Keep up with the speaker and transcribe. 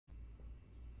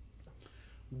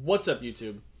What's up,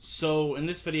 YouTube? So in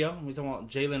this video, we're talking about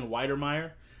Jalen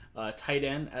Wydermyer, tight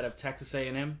end out of Texas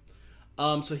A&M.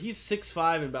 So he's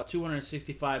 6'5" and about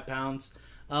 265 pounds,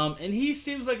 and he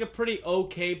seems like a pretty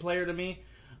okay player to me.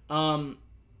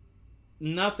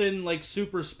 Nothing like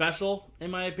super special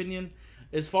in my opinion.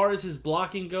 As far as his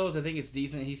blocking goes, I think it's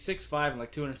decent. He's 6'5" and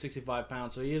like 265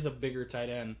 pounds, so he is a bigger tight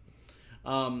end.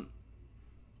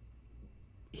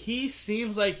 He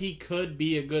seems like he could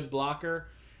be a good blocker,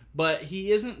 but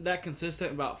he isn't that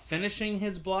consistent about finishing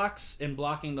his blocks and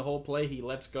blocking the whole play. He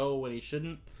lets go when he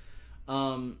shouldn't.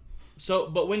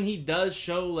 But when he does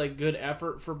show like good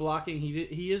effort for blocking,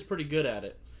 he is pretty good at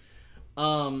it.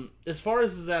 As far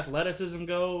as his athleticism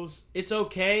goes, it's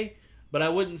okay, but I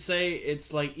wouldn't say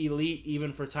it's like elite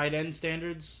even for tight end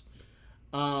standards.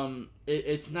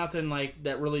 It's nothing like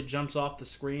that really jumps off the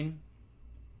screen.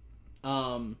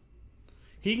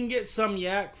 He can get some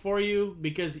yak for you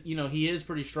because, you know, he is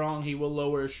pretty strong. He will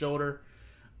lower his shoulder.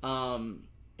 And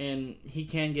he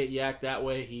can get yak that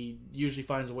way. He usually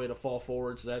finds a way to fall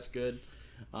forward, so that's good.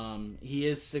 He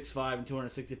is 6'5" and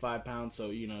 265 pounds,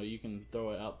 so, you know, you can throw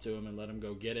it up to him and let him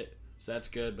go get it. So that's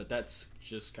good, but that's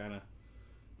just kind of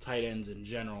tight ends in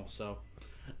general. So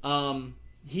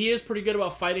he is pretty good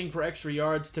about fighting for extra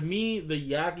yards. To me, the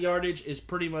yak yardage is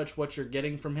pretty much what you're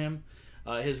getting from him.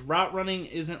 His route running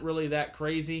isn't really that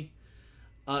crazy.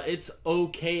 It's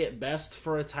okay at best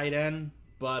for a tight end,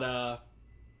 but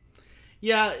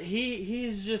yeah,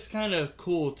 he's just kind of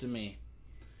cool to me.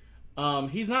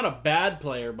 He's not a bad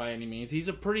player by any means. He's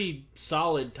a pretty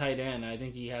solid tight end. I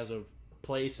think he has a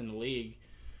place in the league,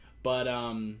 but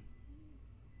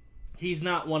he's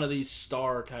not one of these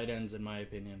star tight ends in my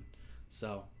opinion.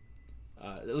 So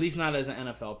at least not as an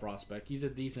NFL prospect. He's a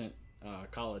decent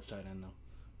college tight end though.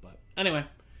 But anyway,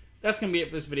 that's going to be it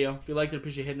for this video. If you liked it,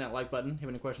 appreciate hitting that like button. If you have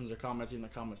any questions or comments, leave in the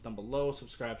comments down below.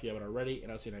 Subscribe if you haven't already,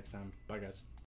 and I'll see you next time. Bye, guys.